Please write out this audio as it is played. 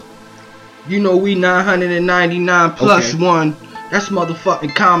You know we 999 plus Okay. one. That's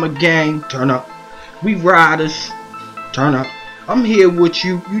motherfucking comma gang. Turn up. We riders. Turn up. I'm here with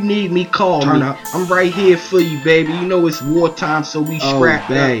you. You need me, call Turn me. up. I'm right here for you, baby. You know it's wartime, so we scrap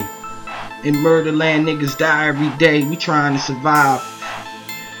babe. up. In Murderland, niggas die every day. We trying to survive.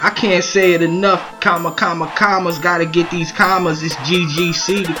 I can't say it enough. Comma, comma, commas. Gotta get these commas. It's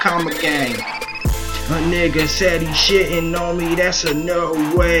GGC, the comma gang. A nigga said he shitting on me. That's a no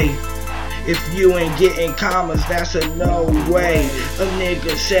way. If you ain't getting commas, that's a no way. A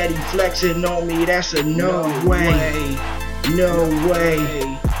nigga said he flexing on me. That's a no way. No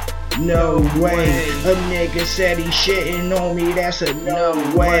way. No way. A nigga said he shitting on me. That's a no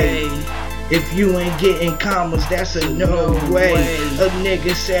way. If you ain't getting commas, that's a no way. A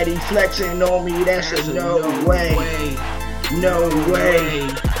nigga said he flexing on me. That's a no way. No way.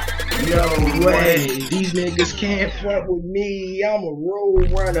 No way. These niggas can't fuck with me. I'm a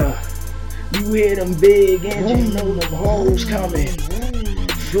road runner. You hear them big engines, know them hoes coming.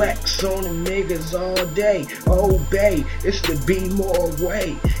 Flex on them niggas all day. Obey, it's the be more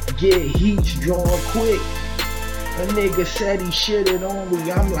way. Get heats drawn quick. A nigga said he shitted on me.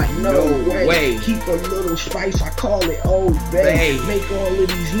 I'm like, no way. Keep a little spice, I call it obey. Make all of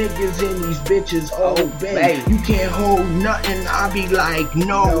these niggas and these bitches obey. You can't hold nothing, I be like,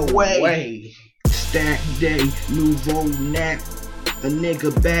 no way. Stack day, nouveau nap. A nigga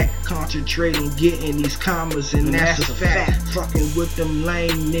back, concentrate on getting these commas, and that's a fact. Fucking with them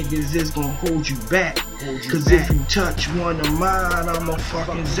lame niggas is gon' hold you back. Cause if you touch one of mine, I'm a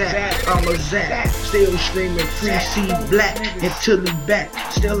fucking zap. I'm a zap. Still screaming free C black until he back.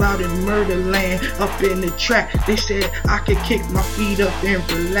 Still out in Murderland, up in the track. They said I could kick my feet up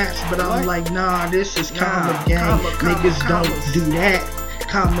and relax, but I'm like, nah, this is comma gang. Niggas don't do that.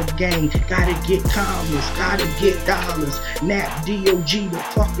 Comma gang, gotta get commas, gotta get dollars. Nap DOG the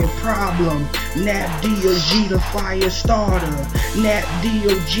fucking problem. Nap DOG the fire starter. Nap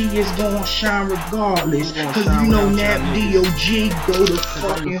DOG is gonna shine regardless. Cause you know Nap DOG go to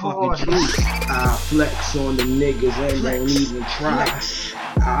fucking hardest. I flex on the niggas and don't even try.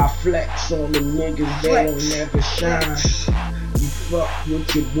 I flex on the niggas, they don't never shine. You fuck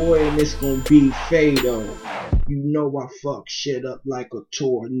with your boy and it's gonna be Fado. You know I fuck shit up like a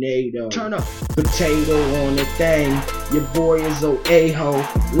tornado. Turn up. Potato on the thing. Your boy is a-ho.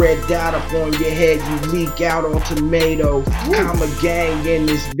 Red dot up on your head, you leak out on tomato. Comma gang in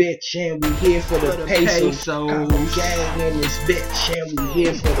this bitch and we here for the pesos. Comma gang in this bitch and we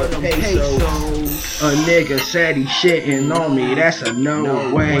here for the pesos. A nigga said he shitting on me, that's a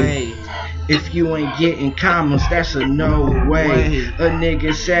no way. If you ain't getting commas, that's a no way. A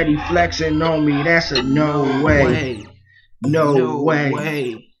nigga said he flexing on me, that's a no way. No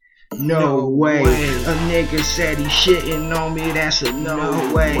way. No way. A nigga said he shitting on me, that's a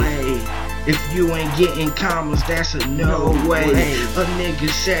no way. If you ain't getting commas, that's a no way. A nigga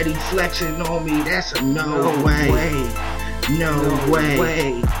said he flexing on me, that's a no way. No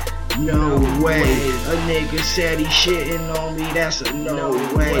way. No way. A nigga said he shitting on me, that's a no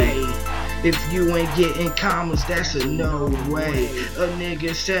way. If you ain't getting commas, that's a no way. A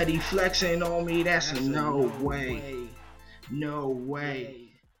nigga said he flexing on me, that's a no way. No way.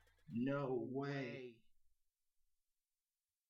 No way.